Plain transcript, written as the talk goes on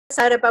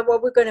excited about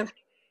what we're going to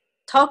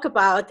talk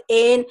about.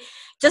 And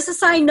just a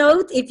side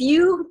note, if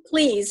you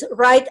please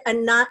write a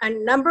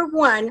number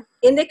 1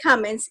 in the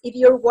comments if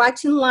you're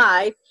watching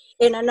live,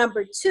 and a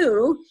number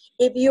 2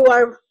 if you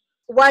are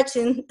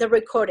watching the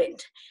recording.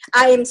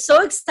 I am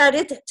so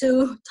excited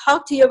to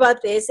talk to you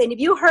about this. And if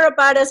you heard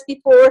about us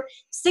before,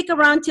 stick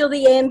around till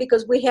the end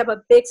because we have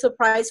a big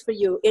surprise for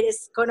you. It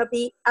is going to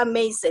be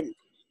amazing.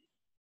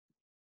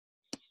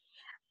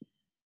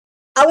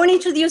 I want to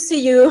introduce to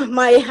you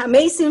my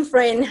amazing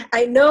friend.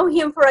 I know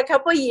him for a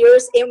couple of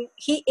years, and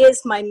he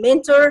is my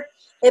mentor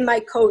and my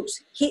coach.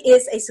 He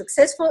is a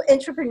successful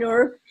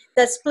entrepreneur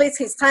that splits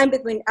his time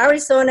between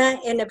Arizona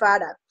and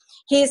Nevada.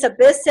 He is a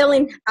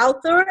best-selling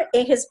author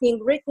and has been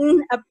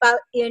written about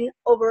in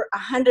over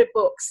 100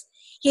 books.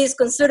 He is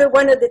considered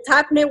one of the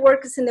top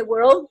networkers in the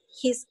world.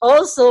 He's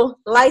also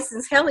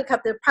licensed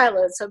helicopter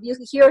pilot. So if you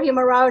hear him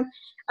around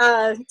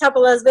top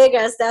of Las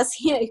Vegas, that's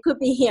him. It could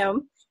be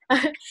him.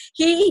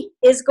 He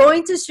is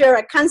going to share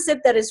a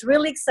concept that is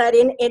really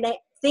exciting and I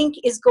think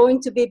is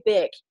going to be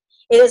big.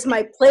 It is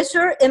my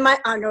pleasure and my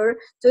honor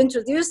to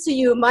introduce to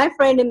you my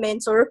friend and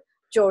mentor,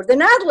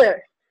 Jordan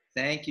Adler.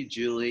 Thank you,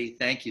 Julie.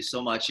 Thank you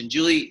so much. And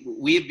Julie,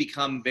 we have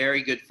become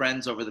very good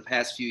friends over the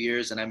past few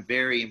years, and I'm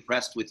very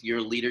impressed with your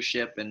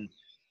leadership and,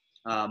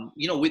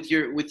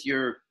 with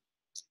your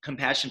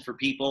compassion for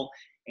people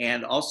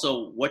and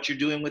also what you're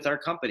doing with our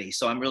company.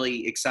 So I'm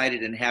really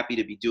excited and happy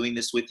to be doing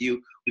this with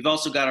you. We've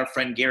also got our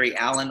friend Gary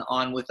Allen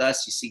on with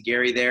us. You see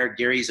Gary there.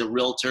 Gary's a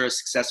realtor, a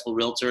successful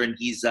realtor, and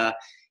he's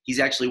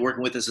actually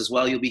working with us as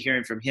well. You'll be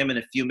hearing from him in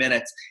a few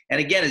minutes.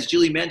 And again, as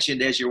Julie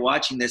mentioned, as you're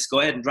watching this,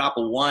 go ahead and drop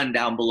a 1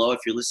 down below if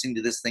you're listening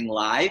to this thing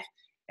live,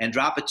 and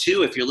drop a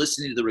 2 if you're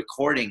listening to the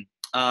recording.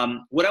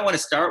 What I want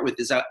to start with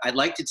is I'd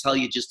like to tell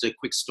you just a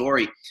quick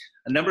story.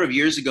 A number of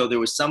years ago, there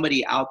was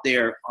somebody out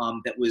there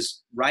that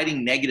was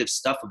writing negative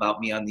stuff about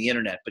me on the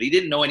internet, but he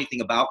didn't know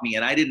anything about me,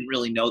 and I didn't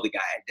really know the guy.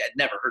 I'd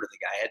never heard of the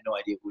guy. I had no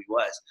idea who he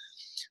was.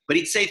 But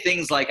he'd say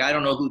things like, I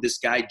don't know who this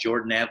guy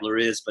Jordan Adler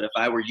is, but if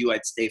I were you,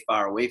 I'd stay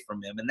far away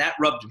from him. And that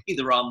rubbed me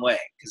the wrong way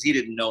because he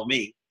didn't know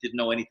me, didn't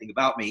know anything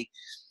about me.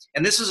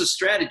 And this was a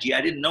strategy. I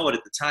didn't know it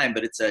at the time,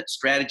 but it's a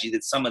strategy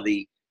that some of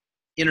the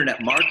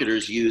internet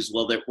marketers use.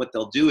 Well, what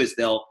they'll do is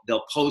they'll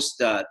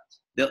post,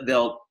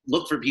 they'll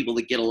look for people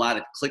that get a lot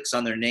of clicks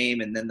on their name,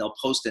 and then they'll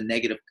post a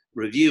negative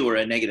review or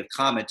a negative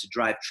comment to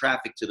drive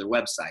traffic to their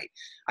website.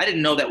 I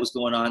didn't know that was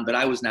going on, but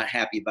I was not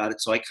happy about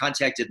it. So I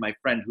contacted my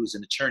friend who's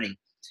an attorney.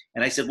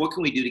 And I said, what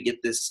can we do to get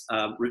this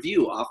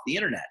review off the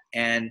internet?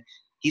 And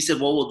he said,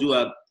 well,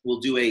 we'll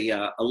do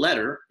a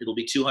letter. It'll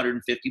be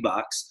 $250.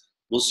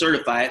 We'll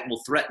certify it and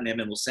we'll threaten him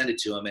and we'll send it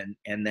to him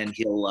and then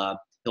he'll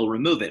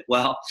remove it.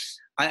 Well,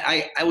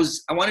 I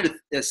wanted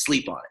to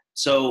sleep on it.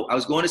 So I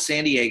was going to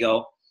San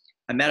Diego.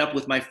 I met up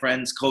with my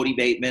friends Cody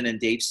Bateman and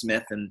Dave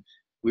Smith, and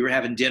we were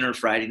having dinner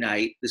Friday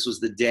night. This was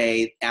the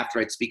day after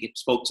I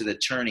spoke to the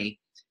attorney.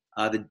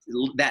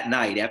 That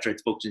night after I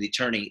spoke to the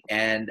attorney,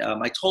 and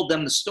I told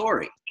them the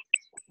story.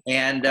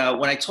 And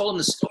when I told them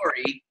the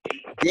story,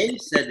 Dave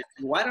said,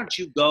 why don't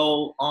you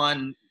go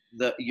on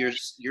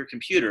your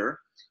computer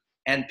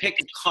and pick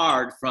a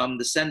card from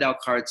the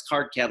SendOutCards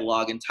card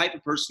catalog and type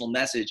a personal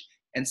message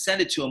and send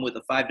it to him with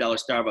a $5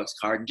 Starbucks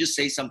card and just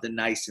say something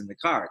nice in the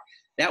card.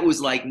 That was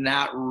like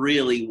not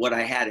really what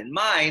I had in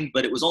mind,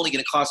 but it was only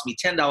going to cost me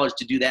 $10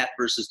 to do that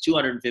versus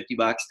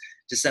 $250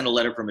 to send a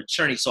letter from an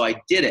attorney. So I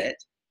did it.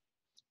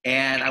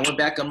 And I went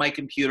back on my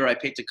computer. I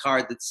picked a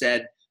card that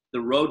said,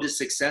 the road to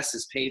success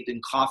is paved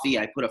in coffee.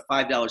 I put a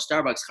 $5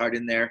 Starbucks card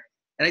in there.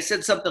 And I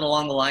said something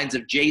along the lines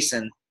of,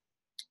 Jason,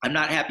 I'm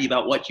not happy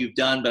about what you've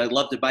done, but I'd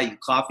love to buy you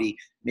coffee.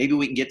 Maybe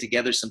we can get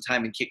together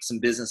sometime and kick some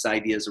business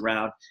ideas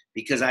around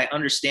because I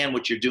understand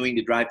what you're doing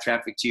to drive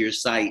traffic to your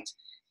site.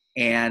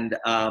 And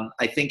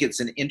I think it's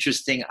an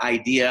interesting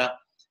idea.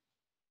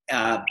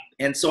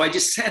 And so I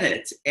just sent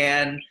it.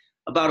 And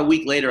about a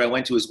week later, I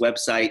went to his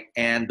website,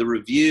 and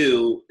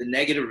the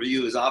negative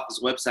review is off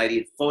his website. He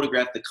had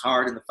photographed the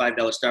card and the $5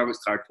 Starbucks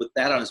card, put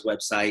that on his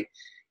website,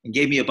 and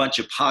gave me a bunch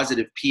of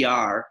positive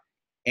PR.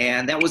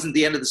 And that wasn't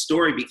the end of the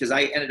story because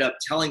I ended up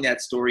telling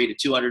that story to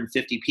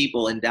 250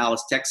 people in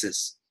Dallas,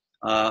 Texas,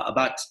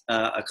 about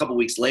a couple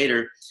weeks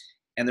later.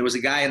 And there was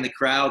a guy in the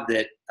crowd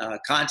that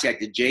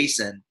contacted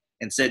Jason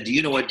and said, do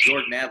you know what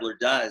Jordan Adler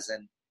does?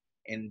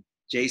 And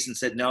Jason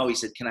said, no. He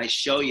said, can I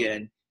show you?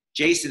 And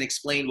Jason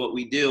explained what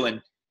we do,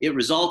 and it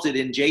resulted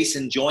in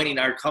Jason joining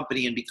our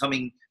company and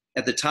becoming,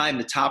 at the time,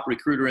 the top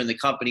recruiter in the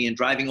company and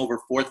driving over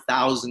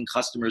 4,000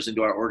 customers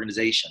into our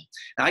organization.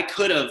 Now, I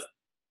could have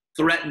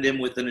threatened him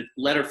with a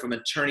letter from an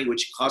attorney,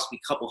 which cost me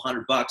a couple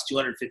 $100,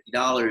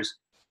 $250,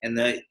 and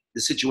the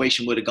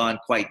situation would have gone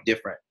quite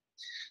different.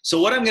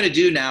 So what I'm going to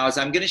do now is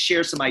I'm going to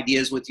share some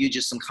ideas with you,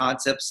 just some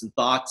concepts and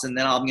thoughts, and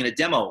then I'm going to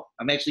demo.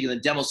 I'm actually going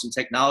to demo some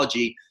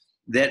technology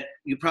that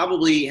you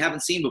probably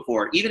haven't seen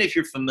before. Even if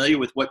you're familiar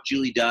with what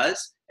Julie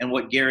does and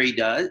what Gary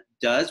does,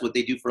 what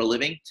they do for a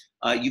living,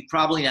 you've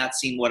probably not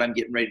seen what I'm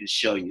getting ready to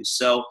show you.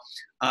 So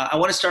I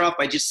want to start off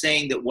by just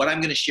saying that what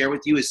I'm going to share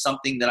with you is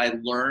something that I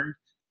learned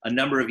a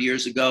number of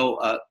years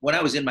ago when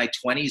I was in my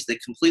 20s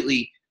that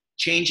completely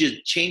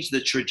changed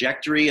the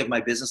trajectory of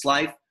my business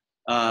life.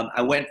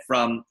 I went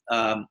from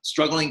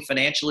struggling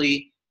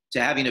financially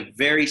to having a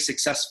very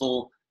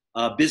successful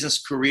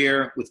business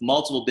career with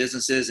multiple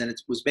businesses, and it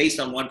was based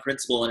on one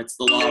principle, and it's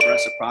the law of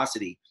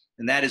reciprocity.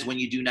 And that is when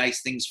you do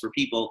nice things for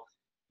people,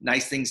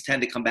 nice things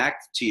tend to come back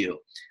to you.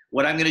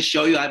 What I'm going to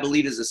show you, I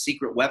believe, is a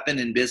secret weapon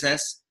in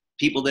business.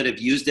 People that have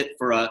used it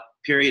for a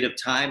period of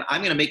time.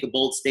 I'm going to make a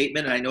bold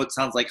statement, and I know it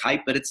sounds like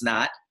hype, but it's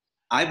not.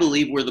 I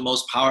believe we're the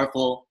most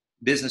powerful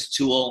business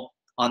tool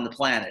on the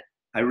planet.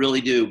 I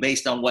really do,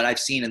 based on what I've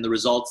seen and the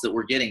results that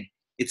we're getting.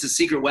 It's a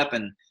secret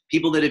weapon.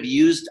 People that have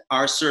used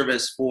our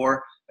service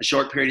for a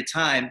short period of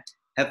time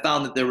have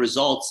found that their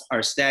results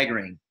are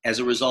staggering as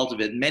a result of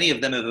it. Many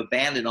of them have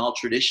abandoned all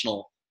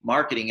traditional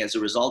marketing as a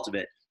result of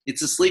it.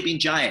 It's a sleeping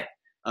giant.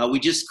 We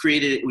just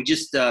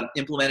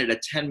implemented a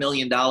 $10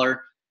 million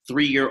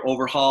 3-year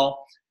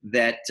overhaul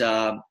that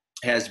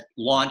has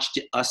launched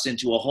us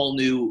into a whole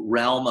new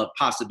realm of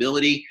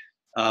possibility.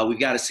 We've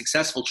got a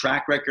successful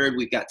track record.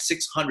 We've got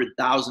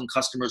 600,000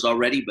 customers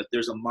already, but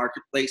there's a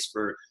marketplace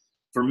for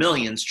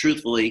millions,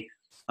 truthfully.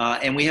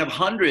 And we have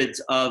hundreds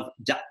of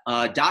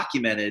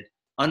documented,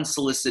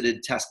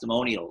 unsolicited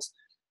testimonials.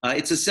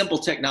 It's a simple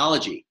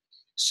technology.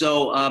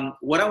 So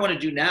what I want to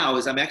do now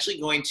is I'm actually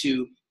going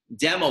to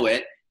demo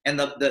it. And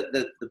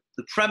the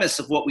premise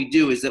of what we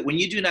do is that when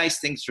you do nice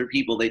things for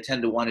people, they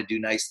tend to want to do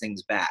nice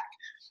things back.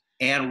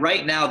 And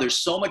right now, there's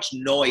so much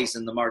noise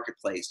in the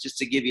marketplace. Just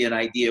to give you an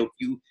idea,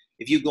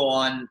 if you go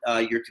on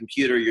your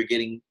computer, you're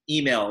getting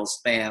emails,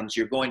 spams.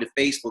 You're going to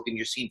Facebook, and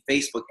you're seeing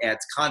Facebook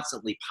ads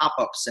constantly,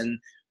 pop-ups, and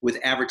with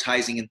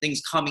advertising and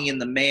things coming in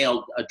the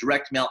mail,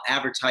 direct mail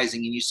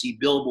advertising, and you see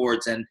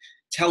billboards and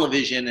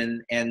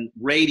television and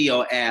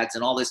radio ads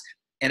and all this.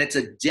 And it's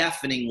a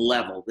deafening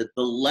level. That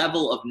the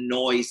level of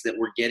noise that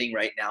we're getting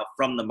right now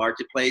from the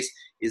marketplace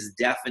is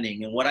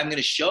deafening. And what I'm going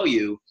to show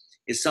you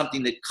is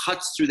something that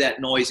cuts through that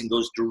noise and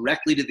goes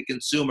directly to the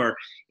consumer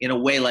in a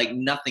way like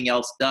nothing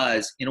else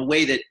does, in a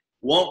way that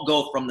won't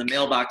go from the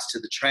mailbox to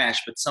the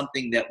trash, but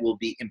something that will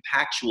be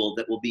impactful,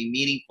 that will be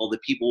meaningful,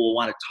 that people will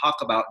want to talk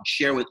about and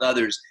share with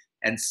others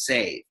and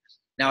save.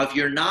 Now, if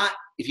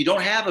you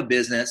don't have a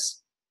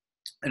business,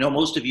 I know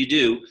most of you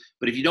do,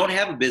 but if you don't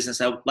have a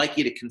business, I would like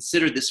you to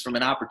consider this from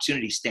an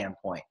opportunity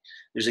standpoint.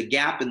 There's a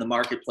gap in the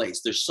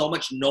marketplace. There's so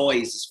much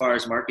noise as far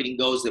as marketing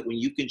goes that when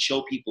you can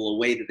show people a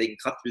way that they can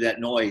cut through that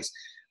noise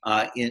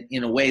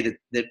in a way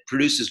that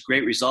produces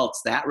great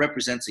results, that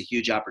represents a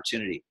huge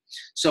opportunity.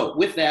 So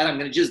with that, I'm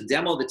going to just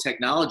demo the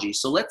technology.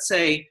 So let's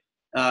say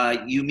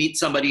you meet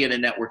somebody at a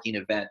networking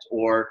event,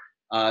 or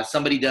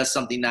somebody does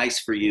something nice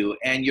for you,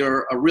 and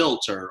you're a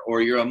realtor,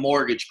 or you're a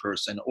mortgage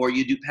person, or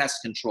you do pest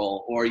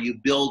control, or you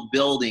build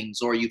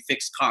buildings, or you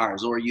fix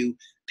cars, or you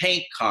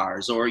paint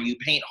cars, or you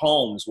paint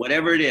homes,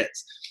 whatever it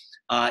is.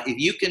 If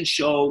you can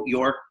show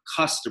your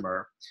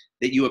customer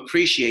that you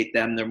appreciate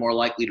them, they're more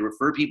likely to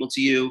refer people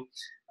to you.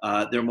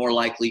 They're more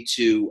likely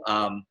to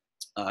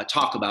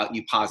talk about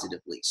you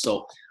positively.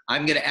 So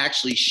I'm going to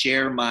actually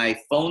share my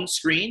phone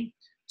screen.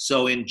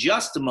 So in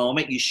just a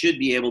moment, you should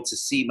be able to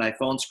see my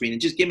phone screen.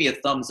 And just give me a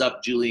thumbs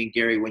up, Julie and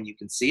Gary, when you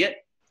can see it.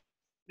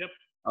 Yep.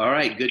 All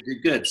right, good,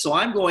 good, good. So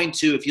I'm going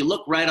to, if you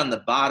look right on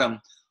the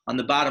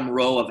bottom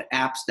row of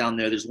apps down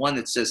there, there's one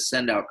that says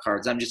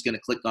SendOutCards. I'm just going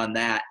to click on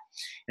that.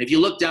 And if you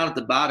look down at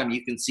the bottom,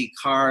 you can see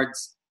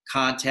cards,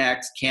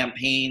 contacts,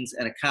 campaigns,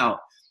 and account.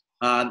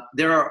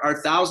 There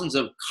are thousands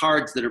of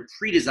cards that are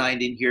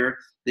pre-designed in here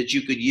that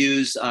you could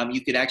use. You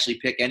could actually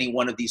pick any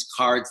one of these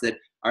cards that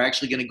are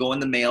actually going to go in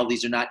the mail.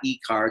 These are not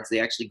e-cards.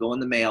 They actually go in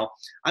the mail.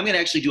 I'm going to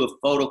actually do a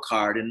photo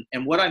card.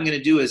 And what I'm going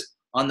to do is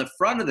on the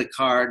front of the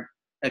card,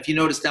 if you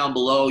notice down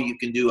below, you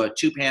can do a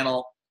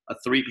 2-panel, a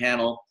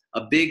 3-panel,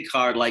 a big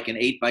card like an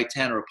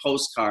 8x10 or a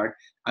postcard.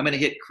 I'm going to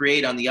hit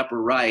create on the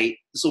upper right.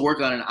 This will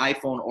work on an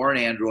iPhone or an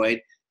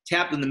Android.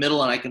 Tap in the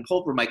middle, and I can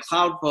pull from my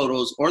cloud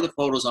photos or the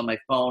photos on my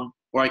phone,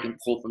 or I can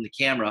pull from the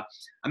camera.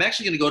 I'm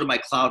actually going to go to my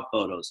cloud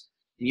photos.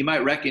 And you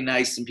might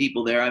recognize some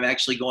people there. I'm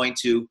actually going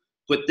to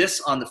put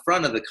this on the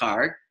front of the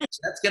card. So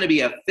that's going to be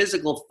a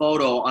physical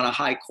photo on a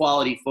high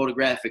quality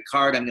photographic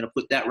card. I'm going to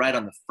put that right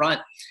on the front.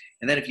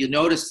 And then if you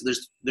notice,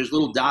 there's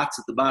little dots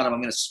at the bottom.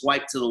 I'm going to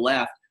swipe to the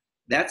left.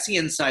 That's the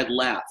inside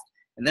left.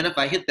 And then if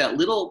I hit that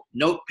little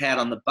notepad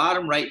on the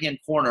bottom right-hand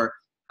corner,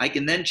 I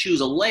can then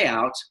choose a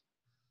layout,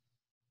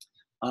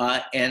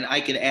 and I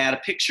can add a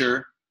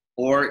picture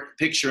or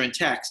picture and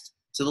text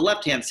to the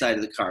left-hand side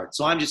of the card.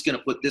 So I'm just going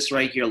to put this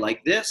right here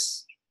like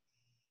this.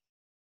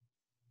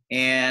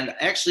 And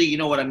actually, you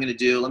know what I'm going to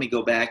do? Let me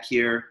go back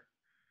here.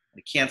 I'm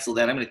going to cancel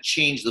that. I'm going to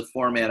change the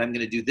format. I'm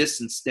going to do this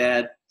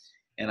instead.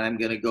 And I'm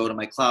going to go to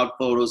my cloud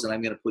photos, and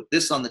I'm going to put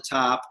this on the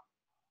top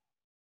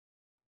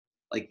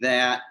like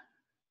that.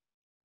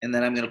 And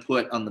then I'm going to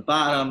put on the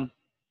bottom,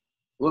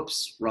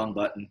 whoops, wrong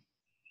button.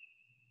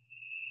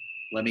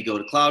 Let me go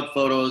to cloud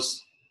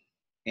photos.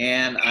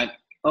 And I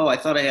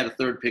thought I had a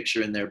third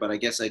picture in there, but I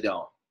guess I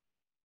don't.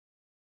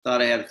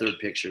 Thought I had a third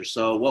picture.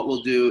 So what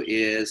we'll do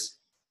is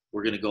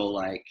we're going to go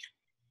like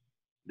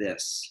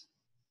this.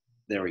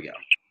 There we go.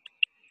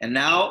 And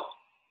now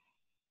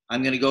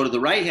I'm going to go to the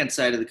right-hand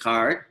side of the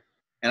card,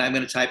 and I'm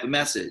going to type a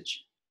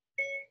message.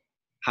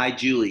 Hi,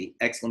 Julie,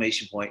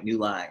 exclamation point, new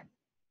line.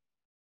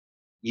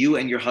 You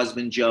and your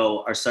husband,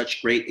 Joe, are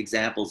such great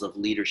examples of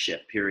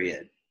leadership,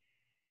 period.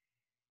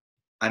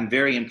 I'm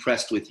very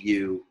impressed with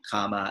you,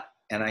 comma,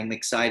 and I'm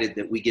excited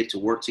that we get to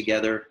work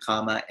together,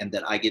 comma, and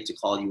that I get to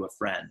call you a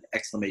friend,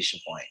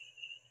 exclamation point.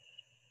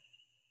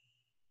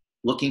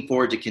 Looking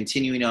forward to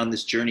continuing on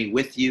this journey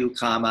with you,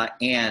 comma,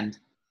 and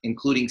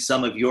including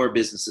some of your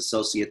business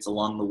associates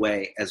along the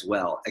way as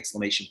well,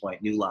 exclamation point,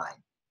 new line.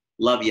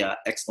 Love ya,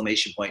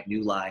 exclamation point,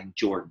 new line,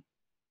 Jordan.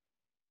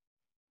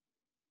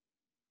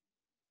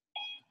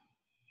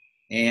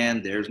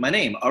 And there's my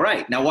name. All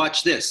right, now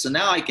watch this. So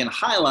now I can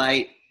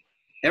highlight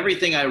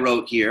everything I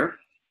wrote here,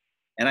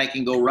 and I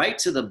can go right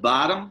to the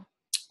bottom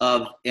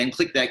and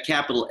click that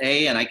capital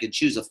A, and I can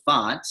choose a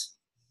font.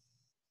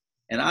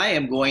 And I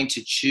am going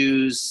to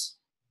choose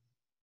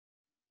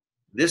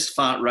this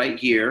font right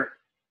here,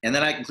 and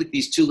then I can click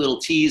these two little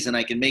T's and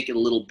I can make it a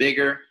little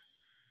bigger.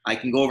 I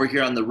can go over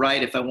here on the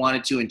right if I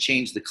wanted to and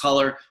change the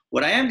color.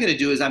 What I am going to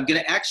do is I'm going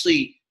to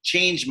actually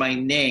change my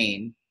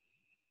name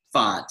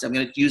font. I'm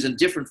going to use a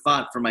different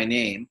font for my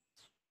name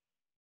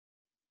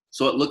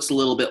so it looks a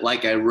little bit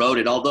like I wrote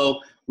it,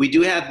 although we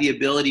do have the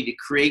ability to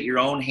create your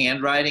own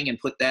handwriting and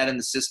put that in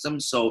the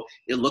system so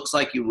it looks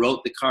like you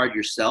wrote the card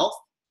yourself.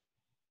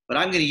 But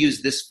I'm going to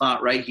use this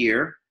font right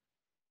here,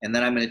 and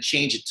then I'm going to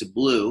change it to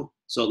blue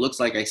so it looks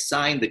like I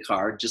signed the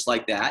card just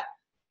like that.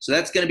 So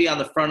that's going to be on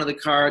the front of the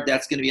card.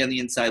 That's going to be on the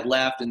inside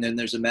left, and then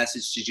there's a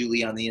message to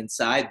Julie on the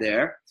inside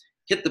there.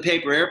 Hit the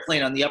paper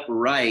airplane on the upper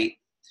right.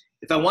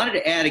 If I wanted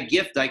to add a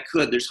gift, I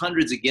could. There's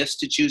hundreds of gifts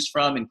to choose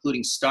from,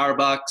 including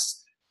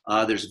Starbucks.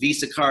 There's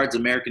Visa cards,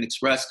 American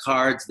Express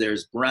cards.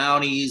 There's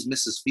brownies,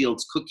 Mrs.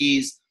 Fields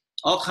cookies,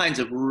 all kinds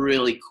of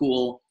really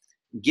cool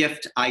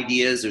gift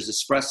ideas. There's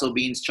espresso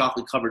beans,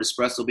 chocolate-covered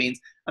espresso beans.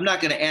 I'm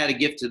not going to add a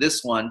gift to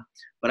this one,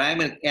 but I'm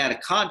going to add a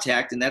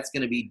contact, and that's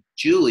going to be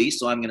Julie.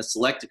 So I'm going to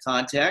select a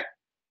contact,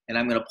 and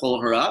I'm going to pull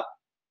her up.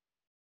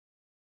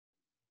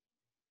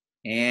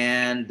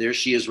 And there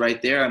she is right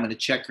there. I'm going to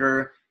check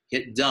her,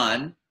 hit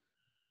done,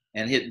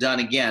 and hit done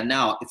again.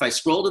 Now, if I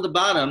scroll to the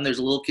bottom, there's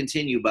a little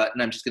continue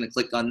button. I'm just going to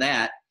click on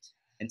that.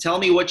 And tell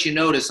me what you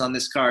notice on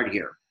this card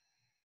here.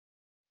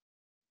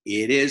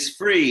 It is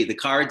free. The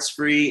card's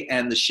free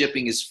and the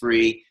shipping is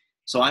free.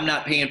 So I'm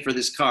not paying for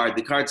this card.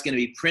 The card's going to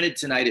be printed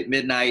tonight at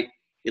midnight.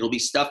 It'll be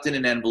stuffed in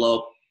an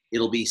envelope.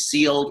 It'll be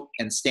sealed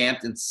and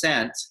stamped and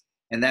sent.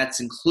 And that's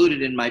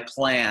included in my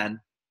plan.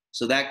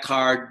 So that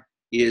card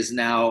is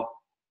now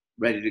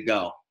ready to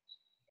go.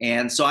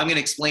 And so I'm going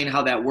to explain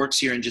how that works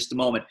here in just a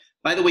moment.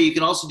 By the way, you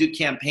can also do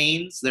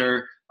campaigns.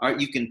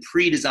 You can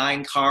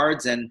pre-design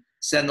cards and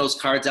send those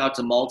cards out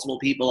to multiple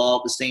people all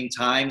at the same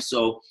time.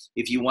 So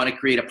if you want to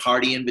create a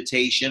party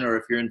invitation, or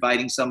if you're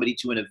inviting somebody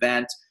to an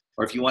event,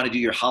 or if you want to do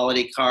your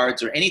holiday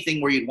cards or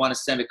anything where you'd want to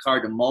send a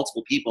card to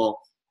multiple people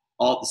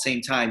all at the same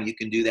time, you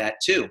can do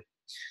that too.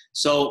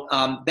 So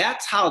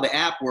that's how the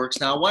app works.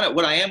 Now,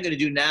 what I am going to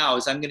do now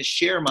is I'm going to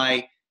share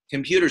my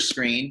computer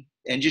screen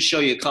and just show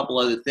you a couple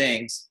other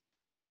things.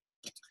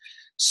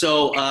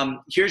 So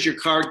here's your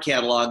card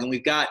catalog, and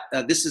we've got,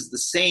 this is the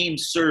same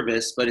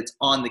service, but it's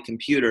on the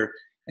computer.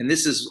 And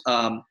this is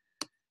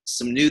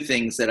some new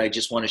things that I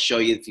just want to show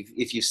you.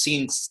 If you've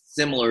seen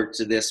similar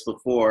to this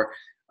before,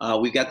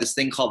 we've got this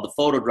thing called the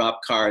photo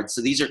drop cards.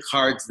 So these are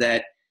cards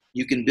that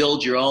you can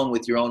build your own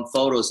with your own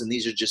photos, and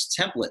these are just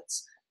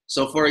templates.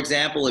 So for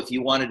example, if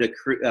you wanted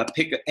to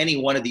pick any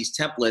one of these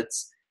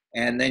templates,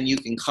 and then you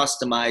can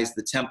customize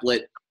the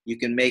template. You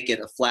can make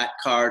it a flat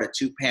card, a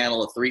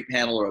 2-panel, a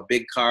 3-panel, or a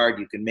big card.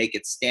 You can make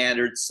it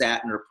standard,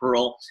 satin, or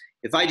pearl.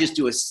 If I just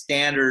do a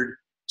standard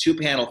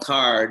 2-panel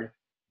card,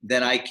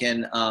 then I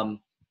can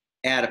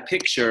add a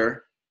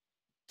picture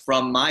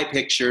from my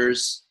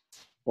pictures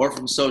or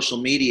from social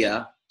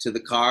media to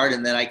the card,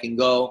 and then I can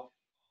go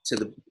to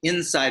the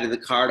inside of the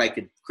card. I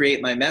could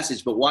create my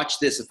message, but watch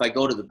this. If I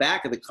go to the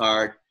back of the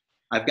card,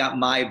 I've got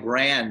my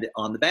brand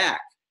on the back.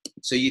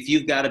 So if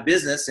you've got a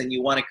business and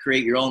you want to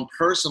create your own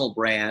personal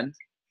brand,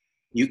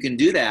 you can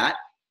do that,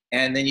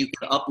 and then you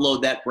can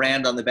upload that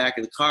brand on the back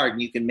of the card,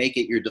 and you can make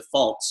it your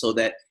default so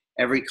that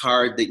every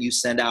card that you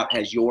send out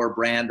has your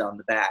brand on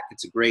the back.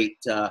 It's a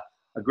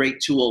great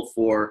tool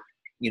for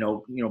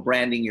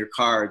branding your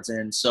cards,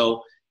 and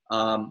so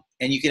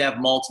and you can have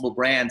multiple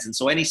brands, and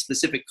so any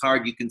specific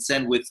card you can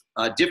send with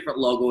a different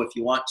logo if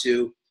you want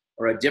to,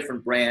 or a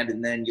different brand,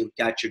 and then you've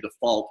got your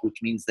default, which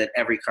means that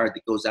every card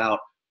that goes out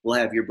will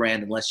have your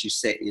brand unless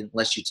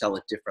you tell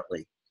it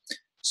differently.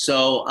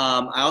 So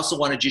I also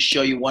want to just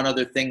show you one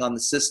other thing on the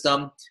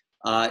system.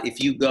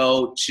 If you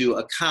go to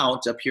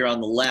account up here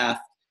on the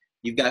left,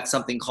 you've got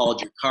something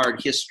called your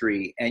card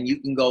history, and you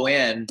can go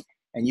in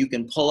and you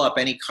can pull up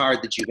any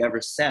card that you've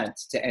ever sent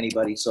to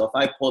anybody. So if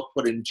I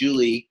put in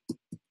Julie,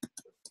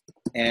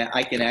 and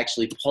I can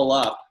actually pull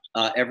up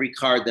every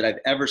card that I've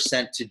ever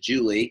sent to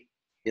Julie.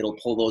 It'll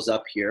pull those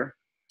up here.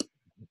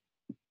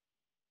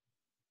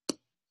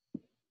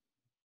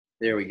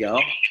 There we go.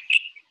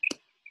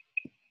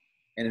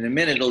 And in a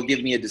minute, it'll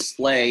give me a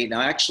display. Now,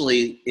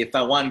 actually, if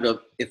I wanted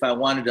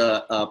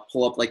to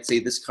pull up, like say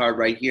this card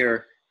right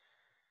here,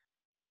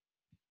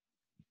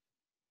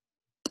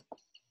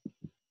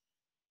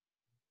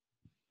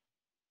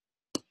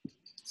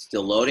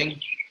 still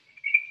loading.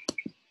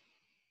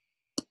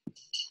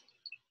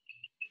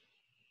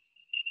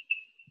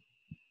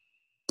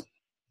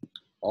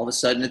 All of a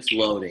sudden, it's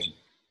loading.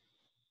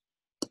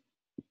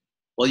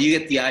 Well, you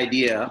get the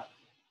idea.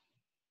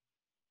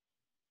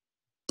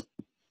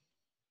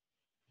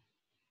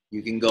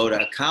 You can go to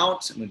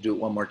account. I'm going to do it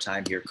one more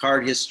time here.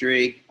 Card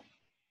history.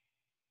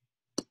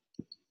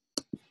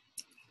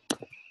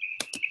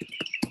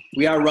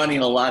 We are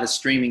running a lot of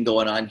streaming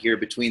going on here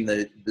between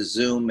the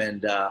Zoom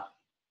and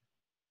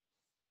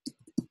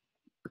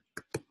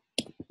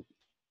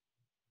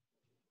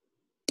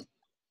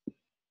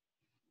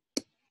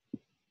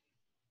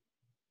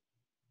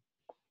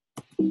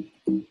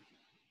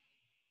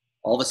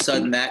all of a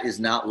sudden that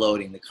is not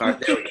loading the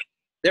card.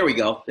 There we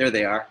go. There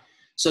they are.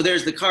 So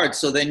there's the cards.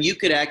 So then you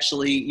could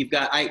actually, you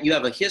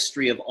have a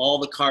history of all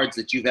the cards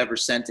that you've ever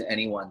sent to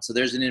anyone. So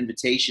there's an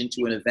invitation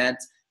to an event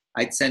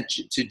I'd sent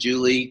to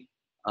Julie.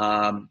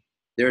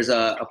 There's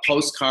a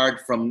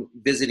postcard from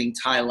visiting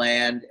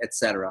Thailand,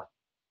 etc.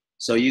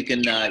 So you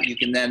can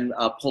then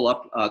pull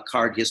up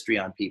card history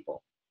on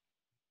people.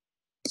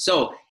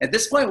 So at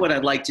this point, what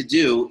I'd like to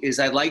do is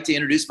I'd like to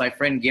introduce my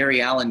friend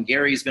Gary Allen.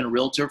 Gary's been a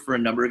realtor for a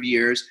number of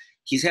years.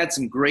 He's had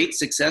some great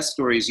success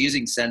stories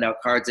using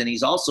SendOutCards, and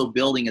he's also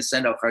building a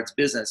SendOutCards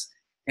business.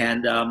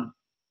 And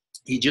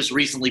he just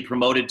recently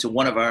promoted to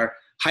one of our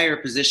higher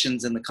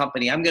positions in the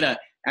company. I'm going to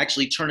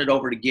actually turn it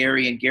over to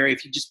Gary. And Gary,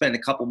 if you just spend a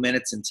couple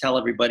minutes and tell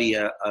everybody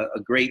a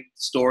great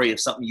story of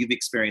something you've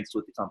experienced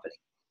with the company.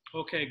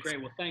 Okay, great.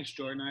 Well, thanks,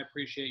 Jordan. I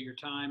appreciate your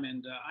time.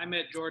 And I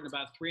met Jordan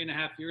about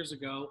 3.5 years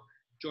ago.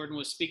 Jordan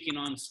was speaking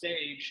on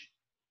stage,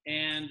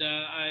 and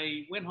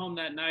I went home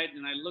that night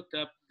and I looked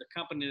up the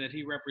company that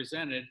he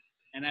represented.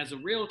 And as a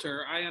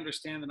realtor, I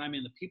understand that I'm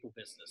in the people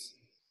business.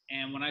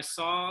 And when I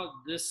saw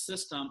this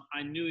system,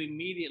 I knew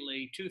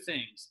immediately two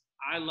things.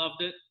 I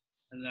loved it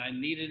and that I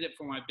needed it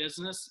for my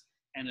business.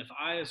 And if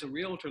I, as a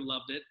realtor,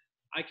 loved it,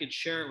 I could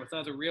share it with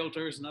other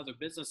realtors and other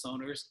business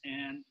owners.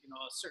 And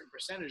a certain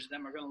percentage of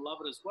them are going to love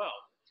it as well.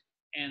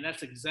 And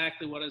that's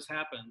exactly what has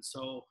happened.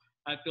 So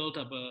I've built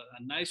up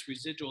a nice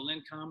residual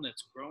income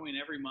that's growing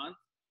every month.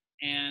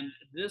 And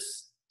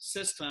this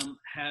system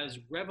has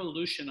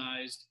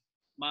revolutionized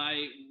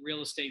my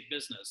real estate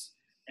business.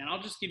 And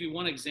I'll just give you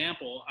one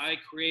example. I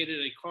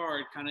created a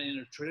card kind of in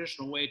a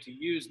traditional way to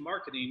use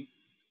marketing,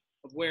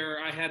 of where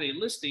I had a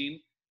listing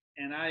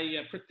and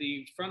I put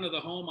the front of the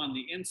home on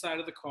the inside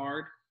of the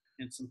card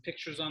and some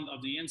pictures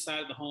of the inside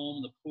of the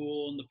home, the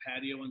pool and the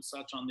patio and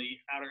such on the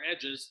outer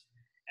edges.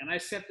 And I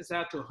sent this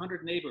out to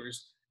 100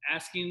 neighbors,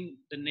 asking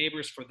the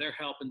neighbors for their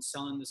help in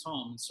selling this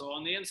home. So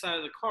on the inside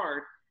of the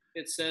card,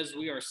 it says,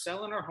 "We are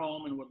selling our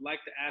home and would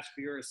like to ask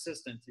for your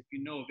assistance. If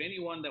you know of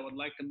anyone that would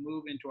like to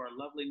move into our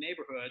lovely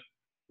neighborhood,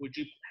 would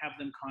you have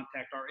them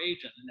contact our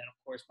agent?" And then, of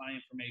course, my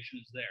information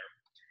is there.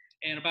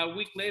 And about a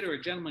week later,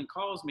 a gentleman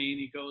calls me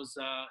and he goes,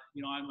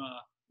 I'm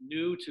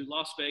new to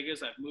Las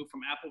Vegas. I've moved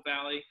from Apple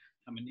Valley.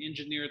 I'm an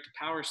engineer at the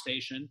power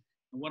station.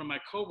 And one of my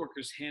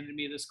coworkers handed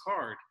me this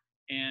card.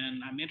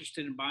 And I'm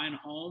interested in buying a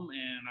home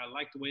and I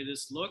like the way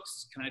this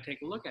looks. Can I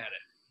take a look at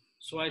it?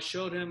 So I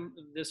showed him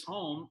this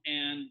home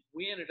and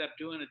we ended up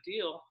doing a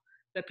deal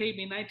that paid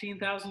me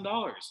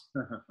 $19,000.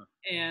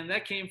 And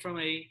that came from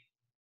a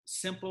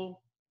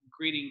simple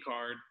greeting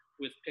card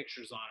with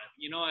pictures on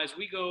it. As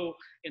we go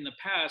in the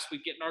past, we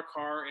get in our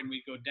car and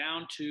we go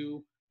down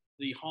to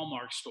the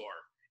Hallmark store.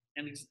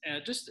 And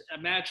just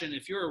imagine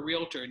if you're a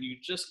realtor and you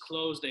just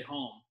closed a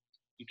home,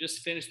 you just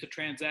finished the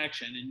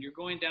transaction and you're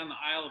going down the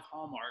aisle of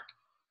Hallmark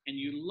and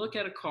you look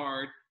at a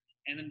card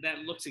and that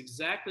looks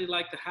exactly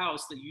like the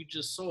house that you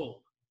just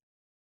sold.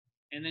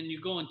 And then you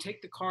go and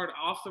take the card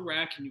off the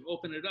rack and you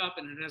open it up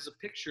and it has a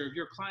picture of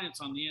your clients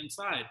on the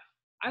inside.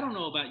 I don't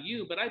know about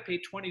you, but I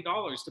paid $20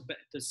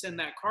 to send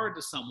that card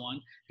to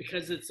someone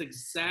because it's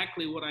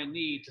exactly what I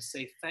need to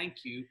say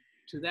thank you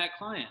to that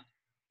client.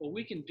 Well,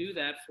 we can do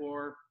that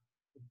for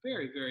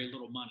very, very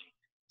little money.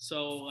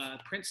 So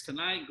prints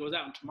tonight, goes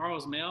out in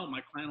tomorrow's mail.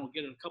 My client will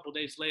get it a couple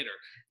days later.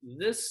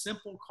 This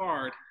simple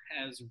card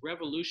has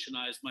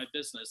revolutionized my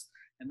business,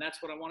 and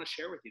that's what I want to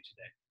share with you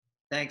today.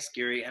 Thanks,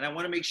 Gary. And I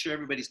want to make sure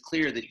everybody's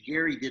clear that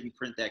Gary didn't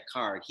print that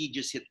card. He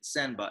just hit the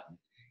send button,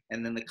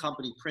 and then the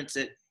company prints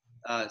it,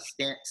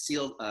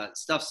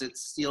 stuffs it,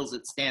 seals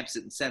it, stamps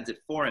it, and sends it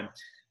for him.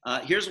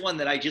 Here's one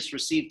that I just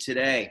received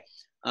today.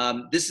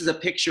 This is a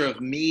picture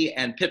of me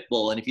and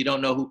Pitbull, and if you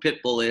don't know who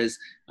Pitbull is,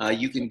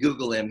 you can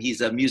Google him.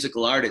 He's a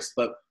musical artist,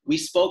 but we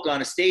spoke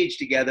on a stage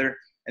together,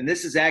 and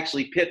this is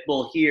actually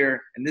Pitbull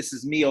here, and this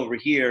is me over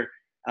here,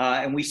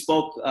 and we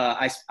spoke.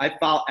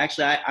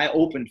 I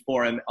opened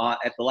for him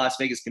at the Las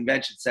Vegas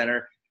Convention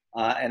Center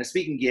and a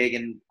speaking gig,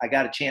 and I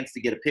got a chance to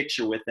get a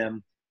picture with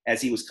him as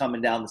he was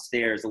coming down the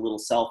stairs, a little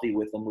selfie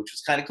with him, which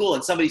was kind of cool.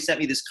 And somebody sent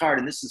me this card,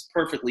 and this is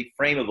perfectly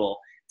frameable.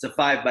 it's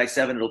a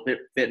 5x7. It'll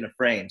fit in a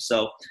frame.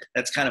 So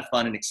that's kind of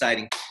fun and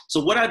exciting.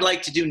 So what I'd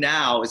like to do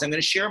now is I'm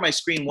going to share my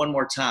screen one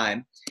more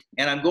time,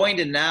 and I'm going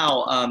to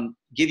now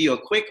give you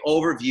a quick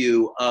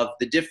overview of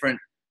the different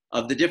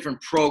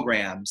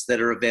programs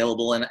that are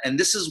available, and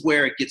this is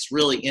where it gets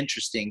really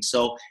interesting.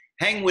 So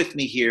hang with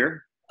me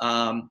here.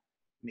 Let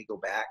me go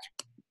back.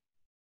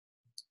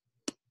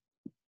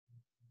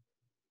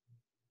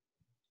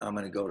 I'm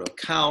going to go to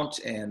account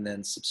and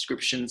then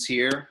subscriptions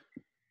here.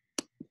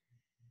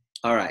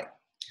 All right.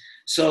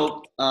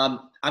 So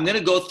I'm going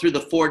to go through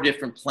the 4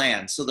 different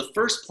plans. So the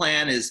first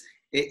plan is,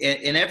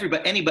 and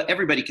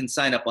everybody can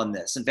sign up on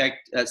this. In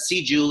fact,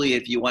 see Julie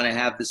if you want to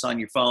have this on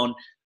your phone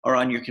or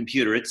on your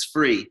computer. It's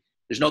free.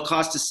 There's no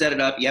cost to set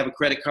it up. You have a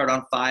credit card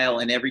on file,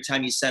 and every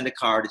time you send a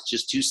card, it's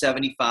just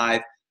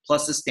 $275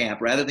 plus a stamp.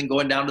 Rather than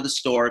going down to the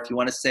store, if you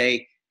want to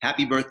say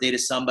happy birthday to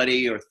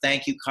somebody or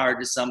thank you card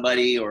to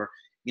somebody, or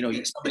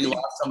somebody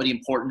lost somebody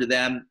important to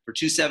them, for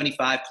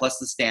 $275 plus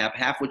the stamp,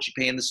 half what you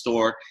pay in the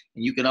store,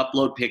 and you can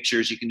upload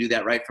pictures. You can do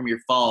that right from your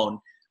phone,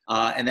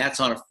 and that's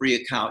on a free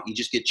account. You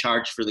just get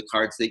charged for the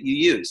cards that you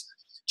use.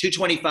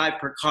 $225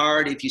 per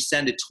card if you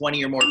send to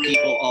 20 or more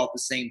people all at the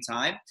same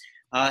time.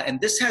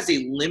 And this has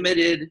a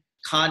limited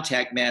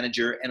contact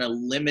manager and a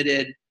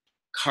limited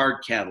card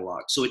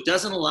catalog. So it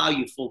doesn't allow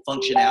you full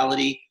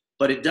functionality,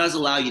 but it does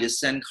allow you to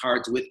send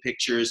cards with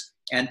pictures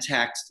and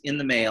text in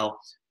the mail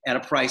at a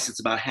price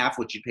that's about half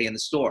what you pay in the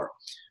store.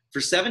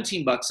 For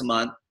 $17 a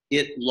month,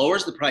 it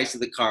lowers the price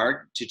of the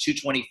card to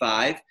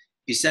 $225. If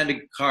you send a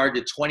card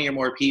to 20 or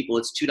more people,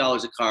 it's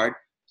 $2 a card.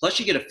 Plus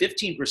you get a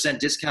 15%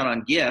 discount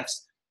on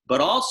gifts,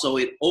 but also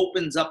it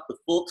opens up the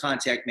full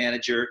contact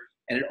manager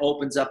and it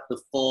opens up the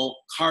full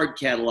card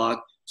catalog,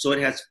 so it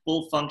has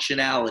full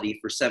functionality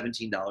for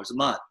 $17 a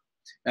month.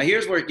 Now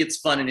here's where it gets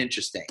fun and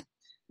interesting.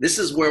 This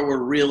is where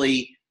we're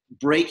really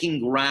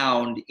breaking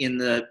ground in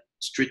the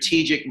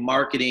strategic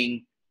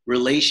marketing,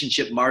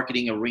 relationship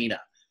marketing arena.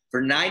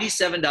 For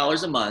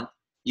 $97 a month,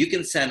 you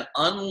can send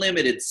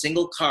unlimited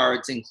single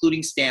cards,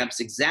 including stamps,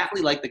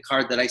 exactly like the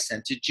card that I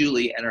sent to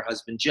Julie and her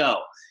husband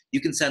Joe.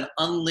 You can send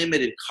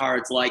unlimited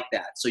cards like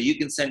that. So you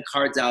can send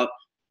cards out,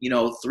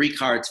 3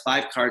 cards,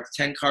 5 cards,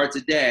 10 cards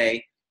a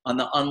day on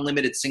the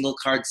unlimited single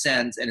card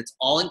sends, and it's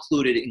all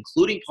included,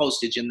 including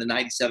postage in the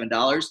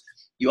 $97.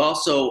 You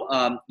also,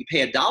 you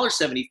pay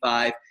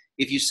 $1.75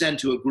 if you send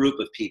to a group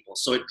of people.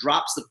 So it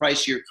drops the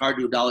price of your card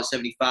to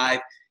 $1.75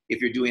 if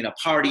you're doing a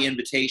party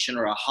invitation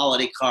or a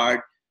holiday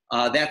card.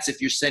 That's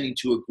if you're sending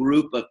to a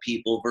group of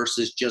people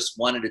versus just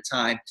one at a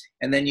time.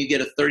 And then you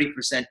get a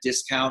 30%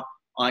 discount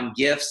on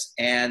gifts.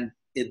 And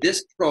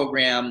this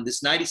program,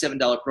 this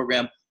 $97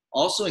 program,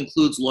 also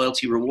includes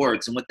loyalty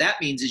rewards. And what that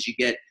means is you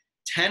get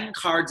 10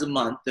 cards a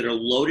month that are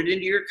loaded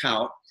into your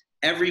account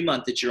every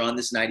month that you're on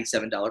this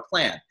 $97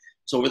 plan.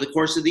 So over the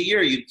course of the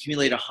year, you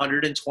accumulate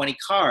 120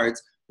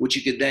 cards, which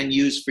you could then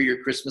use for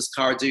your Christmas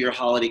cards or your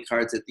holiday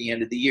cards at the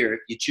end of the year if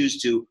you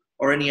choose to,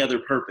 or any other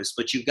purpose.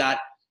 But you've got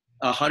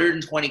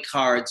 120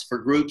 cards for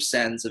group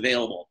sends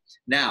available.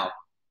 Now,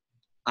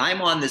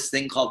 I'm on this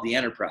thing called the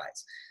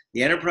Enterprise.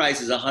 The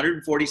Enterprise is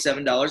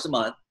 $147 a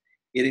month.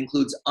 It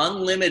includes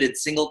unlimited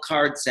single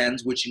card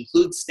sends, which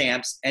includes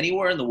stamps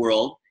anywhere in the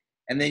world.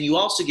 And then you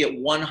also get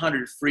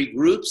 100 free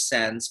group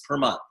sends per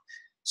month.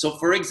 So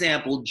for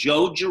example,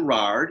 Joe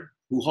Girard,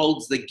 who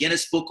holds the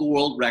Guinness Book of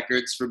World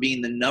Records for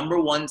being the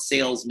 #1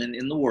 salesman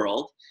in the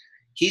world,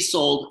 he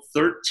sold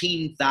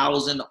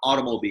 13,000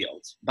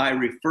 automobiles by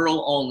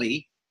referral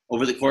only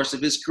over the course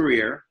of his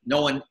career.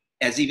 No one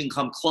has even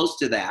come close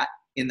to that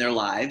in their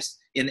lives,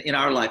 in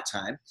our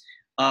lifetime.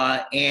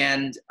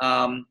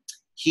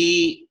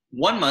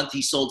 One month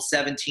he sold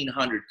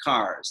 1,700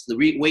 cars. The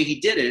way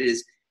he did it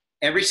is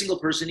every single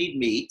person he'd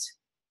meet,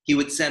 he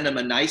would send them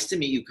a nice to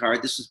meet you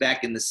card. This was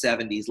back in the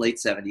 70s, late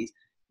 70s.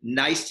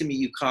 Nice to meet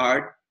you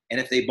card. And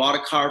if they bought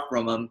a car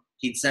from him,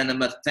 he'd send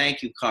them a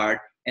thank you card.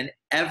 And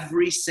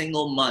every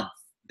single month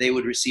they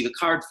would receive a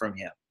card from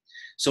him.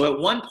 So at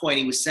one point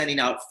he was sending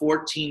out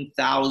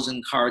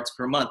 14,000 cards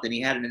per month, and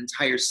he had an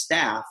entire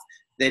staff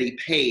that he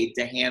paid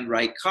to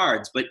handwrite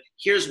cards. But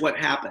here's what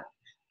happened.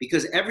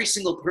 Because every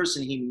single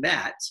person he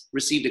met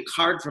received a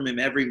card from him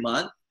every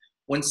month,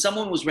 when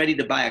someone was ready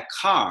to buy a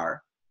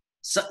car,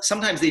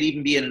 sometimes they'd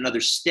even be in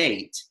another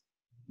state,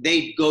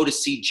 they'd go to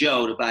see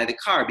Joe to buy the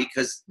car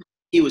because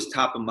he was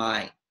top of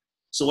mind.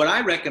 So what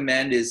I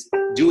recommend is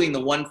doing the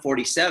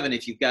 147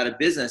 if you've got a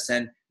business,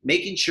 and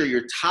making sure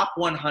your top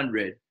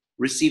 100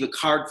 receive a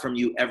card from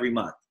you every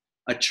month.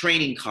 A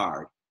training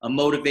card, a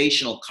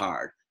motivational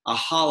card, a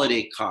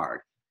holiday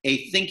card,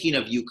 a thinking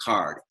of you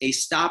card, a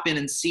stop in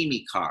and see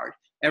me card.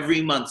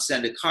 Every month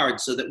send a card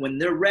so that when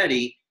they're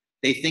ready,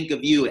 they think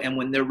of you, and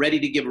when they're ready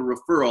to give a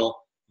referral,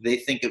 they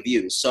think of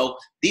you. So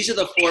these are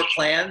the 4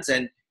 plans,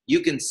 and you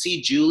can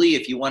see Julie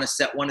if you want to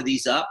set one of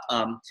these up.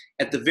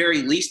 At the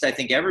very least, I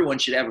think everyone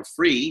should have a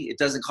free. It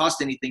doesn't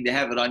cost anything to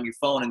have it on your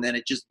phone, and then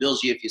it just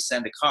bills you if you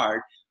send a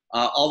card,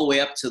 all the way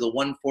up to the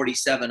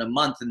 147 a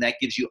month, and that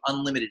gives you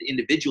unlimited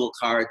individual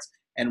cards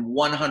and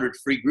 100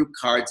 free group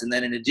cards, and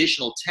then an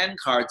additional 10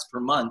 cards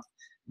per month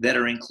that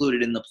are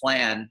included in the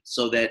plan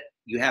so that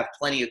you have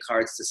plenty of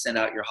cards to send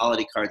out your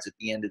holiday cards at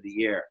the end of the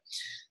year.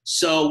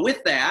 So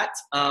with that,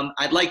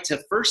 I'd like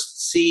to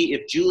first see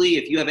if Julie,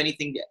 if you have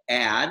anything to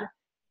add,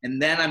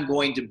 and then I'm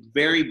going to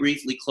very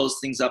briefly close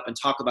things up and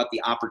talk about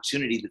the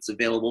opportunity that's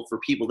available for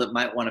people that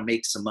might want to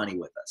make some money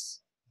with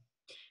us.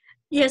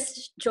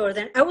 Yes,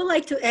 Jordan. I would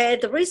like to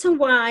add the reason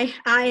why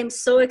I am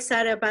so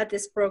excited about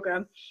this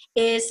program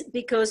is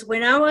because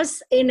when I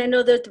was in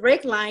another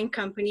direct line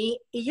company,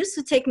 it used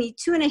to take me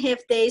 2.5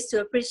 days to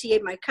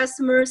appreciate my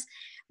customers,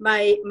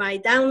 my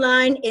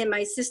downline, and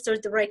my sister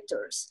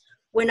directors.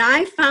 When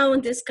I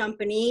found this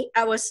company,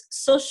 I was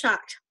so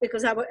shocked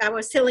because I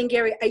was telling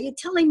Gary, are you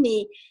telling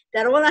me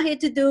that all I had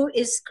to do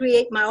is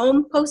create my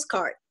own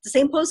postcard, the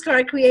same postcard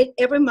I create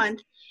every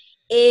month,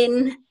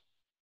 and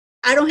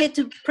I don't have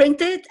to print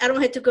it. I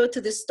don't have to go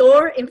to the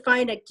store and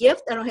find a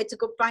gift. I don't have to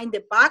go find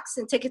the box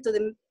and take it to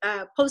the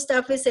post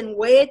office and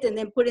weigh it and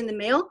then put it in the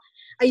mail.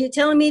 Are you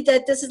telling me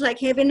that this is like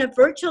having a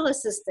virtual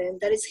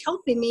assistant that is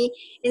helping me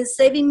and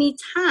saving me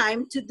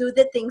time to do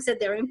the things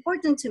that are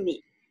important to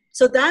me?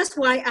 So that's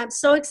why I'm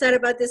so excited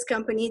about this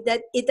company,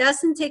 that it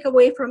doesn't take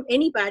away from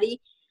anybody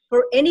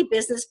for any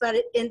business, but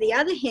on the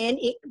other hand,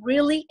 it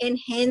really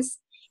enhances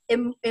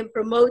and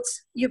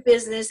promotes your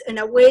business in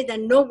a way that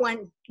no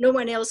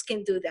one else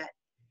can do that.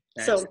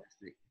 Fantastic.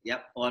 So,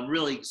 yep. Well, I'm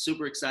really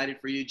super excited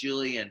for you,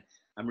 Julie, and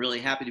I'm really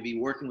happy to be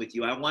working with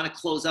you. I want to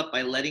close up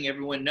by letting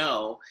everyone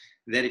know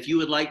that if you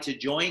would like to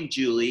join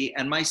Julie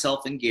and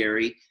myself and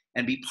Gary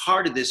and be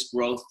part of this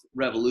growth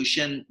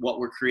revolution, what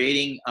we're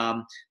creating,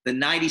 the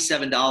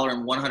 $97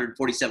 and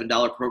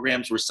 $147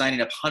 programs, we're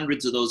signing up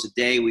hundreds of those a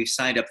day. We've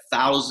signed up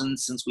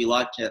thousands since we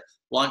launched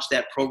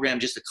that program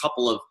just a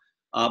couple of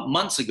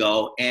months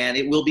ago, and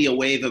it will be a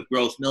wave of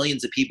growth.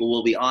 Millions of people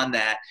will be on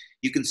that.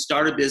 You can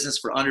start a business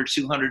for under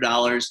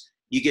 $200.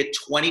 You get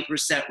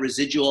 20%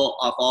 residual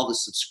off all the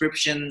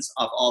subscriptions,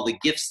 off all the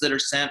gifts that are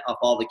sent, off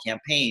all the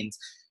campaigns.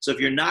 So if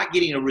you're not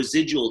getting a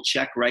residual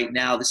check right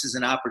now, this is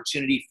an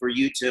opportunity for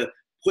you to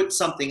put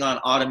something on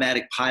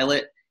automatic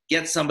pilot,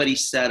 get somebody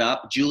set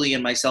up. Julie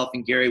and myself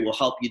and Gary will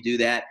help you do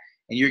that.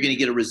 And you're going to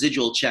get a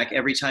residual check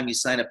every time you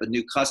sign up a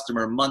new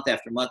customer, month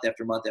after month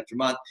after month after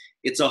month.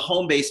 It's a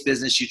home-based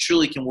business. You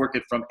truly can work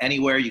it from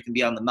anywhere. You can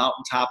be on the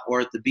mountaintop or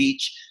at the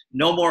beach.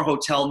 No more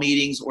hotel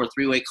meetings or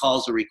three-way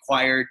calls are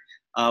required.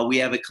 We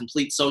have a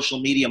complete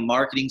social media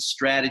marketing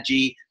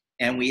strategy,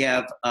 and we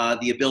have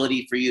the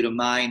ability for you to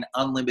mine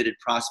unlimited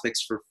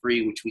prospects for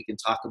free, which we can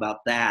talk about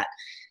that.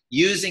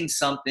 Using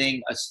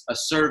something, a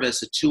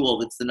service, a tool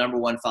that's the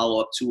 #1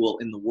 follow-up tool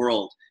in the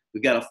world.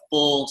 We've got a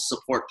full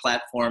support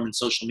platform and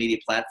social media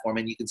platform,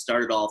 and you can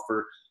start it all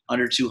for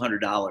under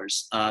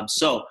 $200.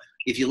 So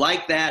if you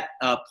like that,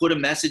 put a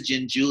message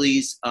in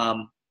Julie's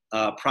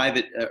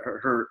private,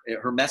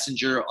 her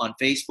messenger on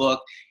Facebook,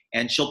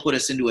 and she'll put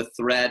us into a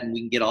thread, and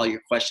we can get all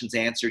your questions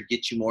answered,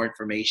 get you more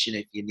information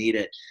if you need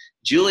it.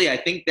 Julie, I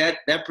think that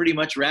pretty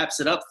much wraps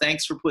it up.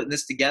 Thanks for putting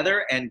this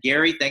together. And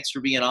Gary, thanks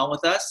for being on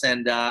with us.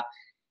 And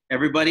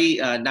everybody,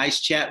 nice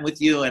chatting with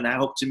you, and I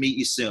hope to meet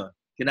you soon.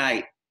 Good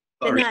night.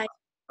 Good night.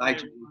 Bye,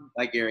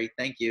 bye, Gary.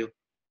 Thank you.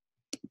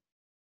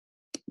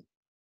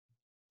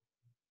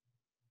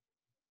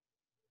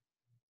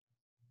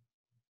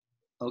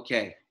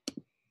 Okay,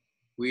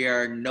 we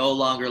are no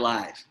longer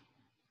live.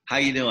 How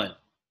you doing?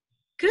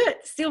 Good.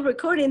 Still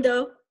recording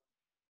though.